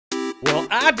Well,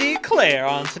 I declare,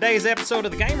 on today's episode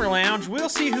of the Gamer Lounge, we'll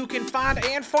see who can find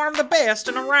and farm the best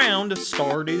in a round of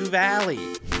Stardew Valley.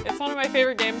 It's one of my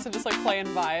favorite games to just like play and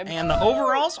vibe. And the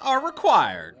overalls are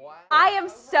required. I am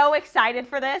so excited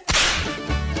for this.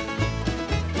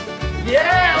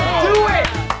 Yeah, let's do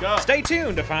it! Go. Stay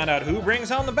tuned to find out who brings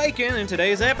home the bacon in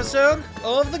today's episode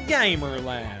of the Gamer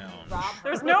Lounge.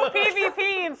 There's no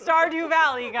PvP in Stardew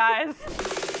Valley, guys.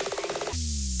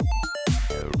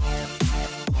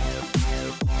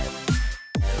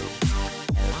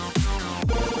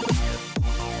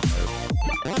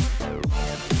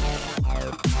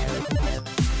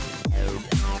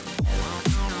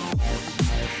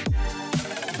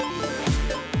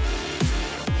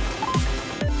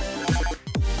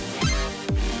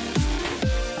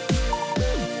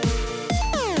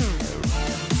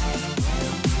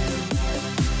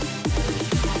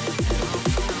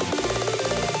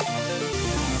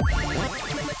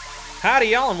 Howdy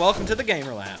y'all and welcome to the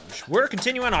Gamer Lounge. We're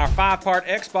continuing our 5-part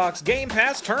Xbox Game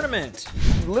Pass tournament.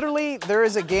 Literally, there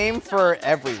is a game for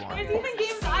everyone. There's even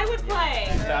games I would play.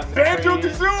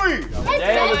 Banjo-Kazooie!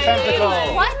 Day of the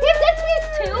Tentacle. What? That's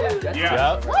PS2?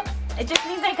 Yeah. What? It just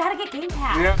means I gotta get Game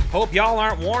Pass. Yeah. Hope y'all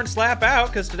aren't worn slap out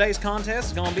because today's contest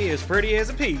is gonna be as pretty as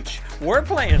a peach. We're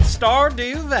playing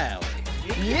Stardew Valley.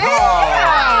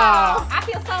 Yeah! I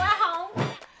feel so at home.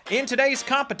 In today's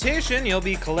competition, you'll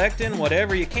be collecting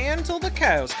whatever you can till the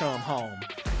cows come home.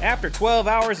 After 12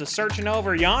 hours of searching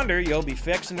over yonder, you'll be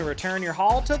fixing to return your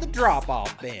haul to the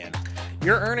drop-off bin.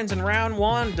 Your earnings in round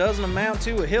 1 doesn't amount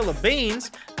to a hill of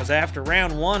beans, because after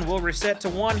round 1, we'll reset to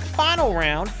one final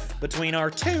round between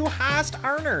our 2 highest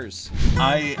earners.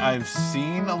 I've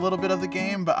seen a little bit of the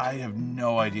game, but I have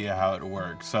no idea how it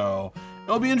works, so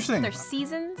it'll be interesting. There's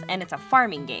seasons, and it's a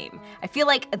farming game. I feel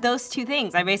like those two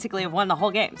things, I basically have won the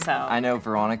whole game, so. I know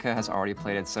Veronica has already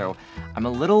played it, so I'm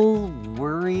a little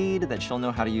worried that she'll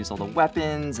know how to use all the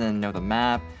weapons and know the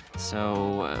map,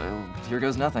 so here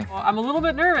goes nothing. Well, I'm a little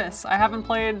bit nervous. I haven't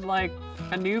played like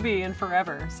a newbie in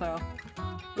forever, so.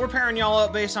 We're pairing y'all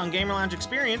up based on Gamer Lounge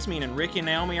experience, meaning Ricky and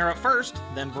Naomi are up first,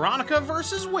 then Veronica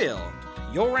versus Will.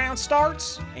 Your round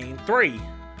starts in 3,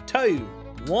 2,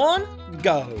 1,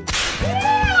 go.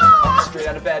 Straight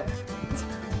out of bed.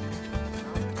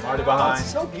 Already behind.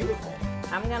 So beautiful.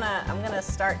 I'm gonna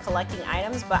start collecting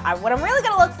items, but what I'm really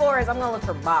gonna look for is I'm gonna look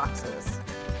for boxes.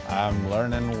 I'm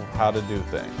learning how to do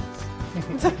things.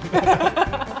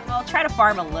 I'll try to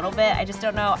farm a little bit. I just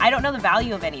don't know. I don't know the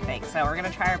value of anything, so we're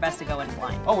gonna try our best to go in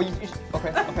blind. Oh,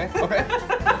 okay.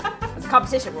 It's a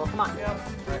competition, Will. Come on.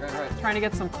 Right. Trying to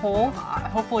get some coal.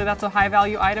 Hopefully that's a high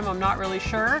value item. I'm not really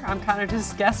sure. I'm kind of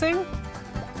just guessing.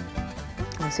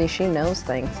 Oh, see, she knows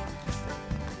things.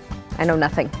 I know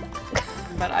nothing.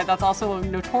 But that's also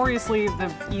notoriously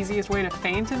the easiest way to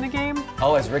faint in the game.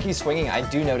 Oh, as Ricky's swinging, I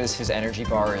do notice his energy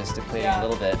bar is depleting a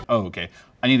little bit. Oh, okay.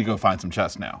 I need to go find some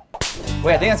chests now.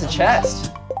 Wait, I think that's a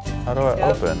chest. How do I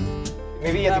open?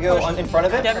 Maybe you have to go in front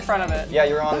of it? Get in front of it. Yeah,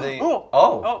 you're on the... Ooh.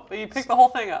 Oh. Oh, you picked the whole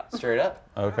thing up. Straight up.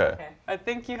 Okay. I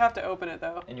think you have to open it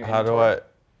though. In your How do I...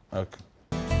 inventory. Okay.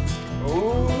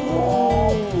 Ooh.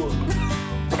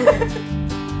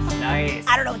 Nice.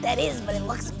 I don't know what that is, but it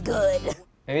looks good.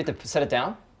 Maybe you have to set it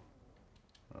down?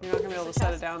 You're not gonna be able to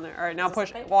set it down there. All right, now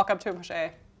push. Walk up to it, push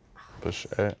A. Push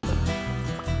A.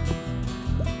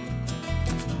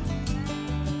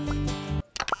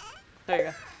 There you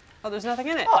go. Oh, there's nothing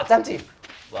in it. Oh, it's empty.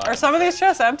 Are some of these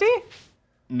chests empty?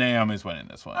 Naomi's winning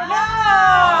this one. No!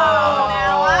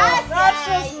 Now That's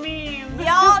just mean.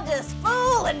 y'all just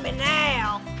fooling me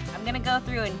now. I'm gonna go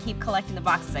through and keep collecting the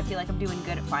boxes. I feel like I'm doing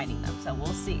good at finding them, so we'll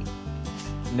see.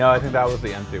 No, I think that was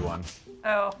the empty one.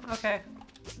 Oh, okay.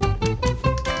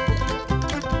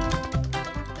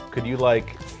 Could you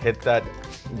like hit that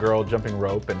girl jumping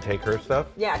rope and take her stuff?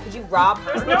 Yeah, could you rob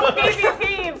her? There's no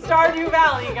PvP in Stardew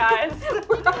Valley, guys.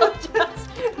 We're all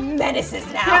just menaces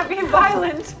now. Can't be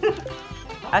violent.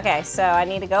 Okay, so I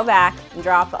need to go back and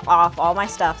drop off all my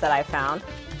stuff that I found.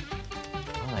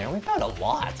 Oh, Naomi found a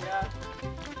lot.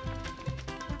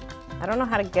 I don't know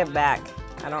how to get back.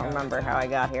 I don't remember how I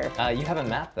got here. You have a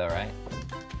map though, right?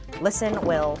 Listen,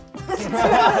 Will.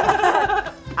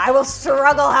 I will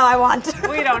struggle how I want to.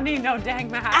 We don't need no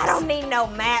dang maps. I don't need no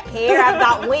map here. I've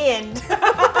got wind.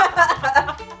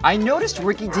 I noticed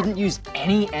Ricky didn't use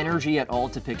any energy at all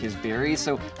to pick his berries,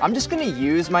 so I'm just gonna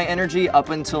use my energy up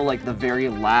until like the very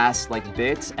last like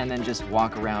bit, and then just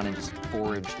walk around and just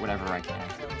forage whatever I can.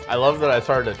 I love that I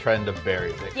started a trend of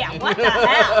berries. Yeah, what the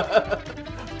hell?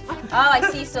 Oh, I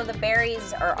see. So the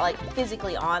berries are like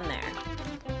physically on there.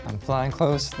 I'm flying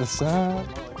close to the sun.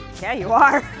 Yeah, you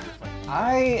are.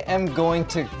 I am going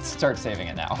to start saving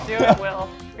it now. Do it, Will.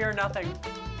 Fear nothing.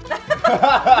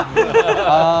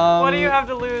 What do you have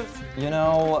to lose? You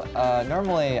know,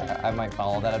 normally I might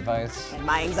follow that advice. And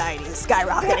my anxiety is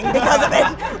skyrocketing because of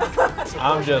it.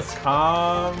 I'm just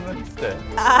calm and steady.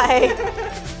 I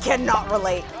cannot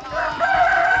relate.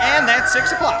 And that's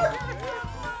 6 o'clock.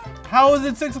 How is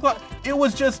it 6 o'clock? It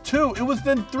was just 2. It was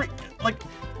then 3. Like,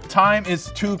 time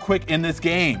is too quick in this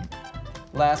game.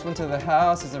 Last one to the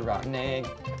house is a rotten egg.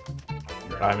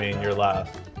 I mean, you're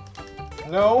last.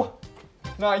 No,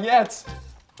 not yet.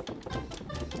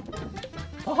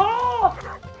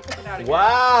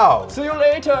 Wow! See you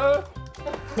later.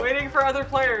 Waiting for other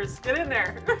players. Get in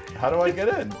there. How do I get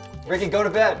in? Ricky, go to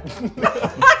bed.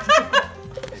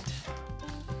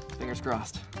 Fingers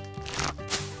crossed.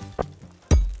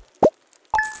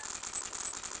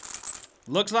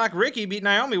 Looks like Ricky beat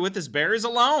Naomi with his berries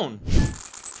alone.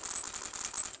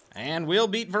 And we'll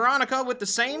beat Veronica with the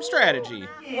same strategy.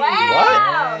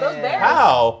 Wow, those berries.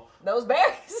 How? Those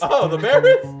berries. Oh, the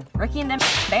berries? Ricky and them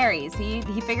berries. He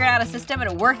figured out a system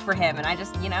and it worked for him. And I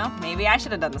just, maybe I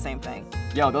should have done the same thing.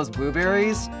 Yo, those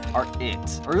blueberries are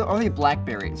it. Or are they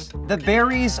blackberries? The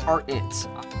berries are it.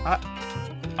 I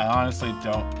honestly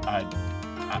don't.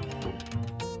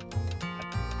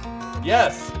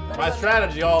 Yes, my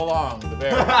strategy all along, the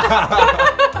berries. I'm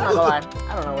not gonna lie.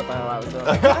 I don't know what the hell I was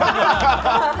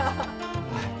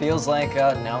doing. Feels like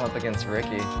now I'm up against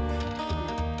Ricky.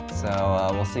 So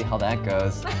we'll see how that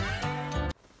goes.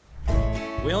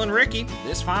 Will and Ricky,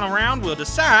 this final round will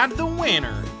decide the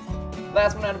winner.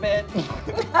 Last one out of bed.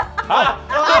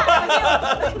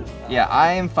 Yeah,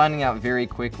 I am finding out very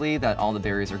quickly that all the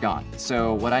berries are gone.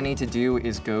 So what I need to do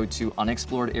is go to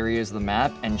unexplored areas of the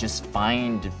map and just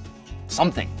find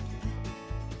something.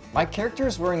 My character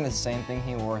is wearing the same thing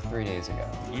he wore 3 days ago.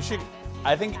 You should.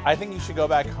 I think you should go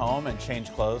back home and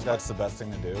change clothes. That's the best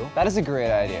thing to do. That is a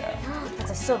great idea.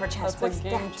 That's a silver chest. That's What's a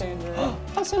game that? changer.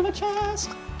 A silver chest.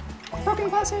 Broken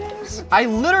glasses. I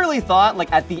literally thought,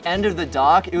 like, at the end of the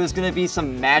dock, it was gonna be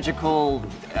some magical,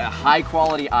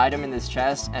 high-quality item in this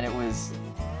chest, and it was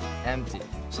empty.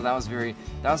 So that was very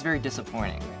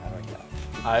disappointing. How do I get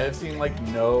it? I have seen like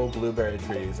no blueberry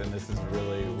trees, and this is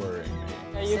really worrying me.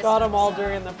 Yeah, you got them all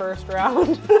during the first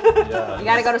round. Yeah. You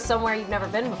gotta go to somewhere you've never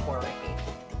been before, Ricky.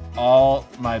 All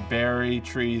my berry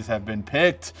trees have been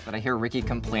picked, But I hear Ricky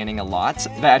complaining a lot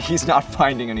that he's not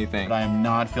finding anything. but I am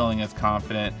not feeling as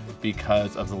confident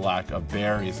because of the lack of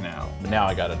berries now. Now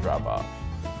I gotta drop off.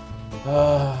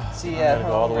 See I ya. gotta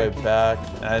go all the way back.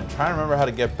 And I'm trying to remember how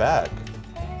to get back.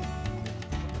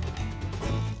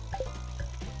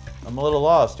 I'm a little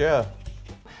lost, yeah.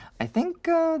 I think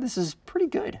this is pretty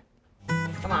good.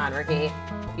 Come on, Ricky.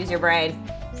 Use your brain.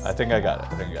 I think I got it.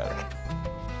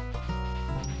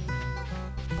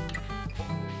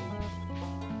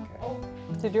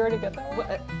 Did you already get that?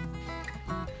 What?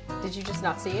 Did you just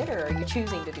not see it, or are you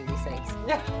choosing to do these things?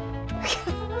 Yeah.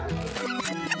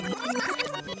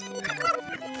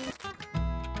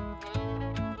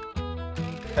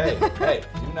 Hey,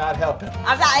 do not help him.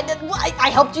 I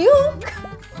helped you.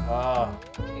 Uh,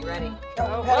 You ready?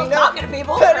 Oh, He's talking to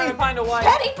people. Trying to find a wife.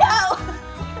 Penny, no.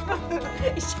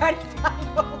 He's trying to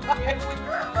find a wife.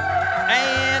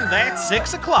 And that's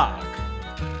 6 o'clock.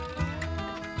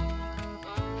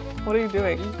 What are you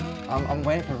doing? I'm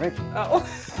waiting for Ricky. Oh.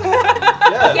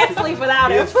 I can't sleep without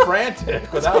he him. is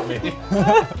frantic without me.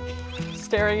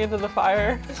 Staring into the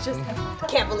fire. It's just,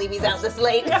 can't believe he's out this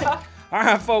late. All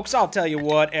right, folks, I'll tell you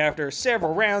what. After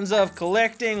several rounds of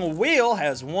collecting, Will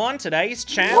has won today's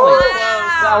challenge.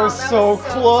 That was so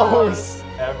close.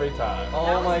 Every time.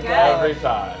 Oh my good. god. Every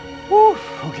time. Whew.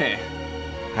 Okay.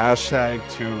 Hashtag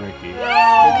to Ricky.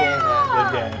 Good game,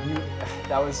 man. Good game.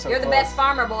 That was so You're the close. best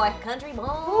farmer boy. Country boy.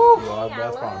 You are the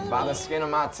best farmer. By the skin of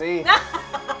my teeth.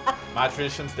 My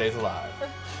tradition stays alive.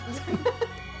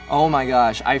 Oh my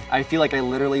gosh, I feel like I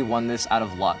literally won this out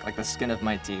of luck, like the skin of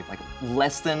my teeth, like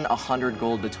less than 100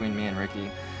 gold between me and Ricky.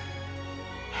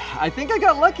 I think I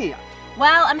got lucky.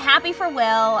 Well, I'm happy for Will.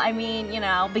 I mean,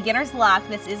 beginner's luck.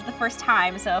 This is the first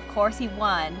time, so of course he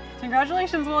won.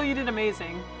 Congratulations, Will. You did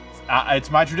amazing.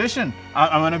 It's my tradition.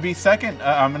 I'm gonna be second.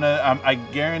 I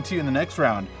guarantee you in the next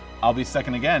round, I'll be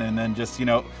second again, and then just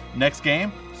next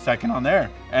game, second on there,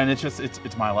 and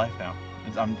it's my life now.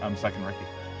 I'm second Ricky.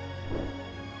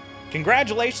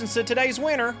 Congratulations to today's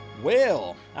winner,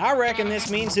 Will. I reckon this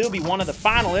means he'll be one of the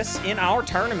finalists in our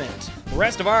tournament. The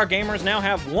rest of our gamers now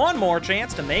have one more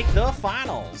chance to make the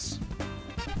finals.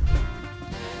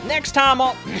 Next time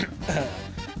on...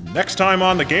 Next time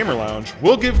on the Gamer Lounge,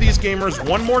 we'll give these gamers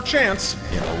one more chance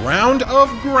in a round of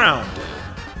grounded.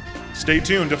 Stay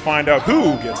tuned to find out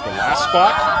who gets the last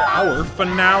spot for our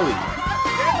finale.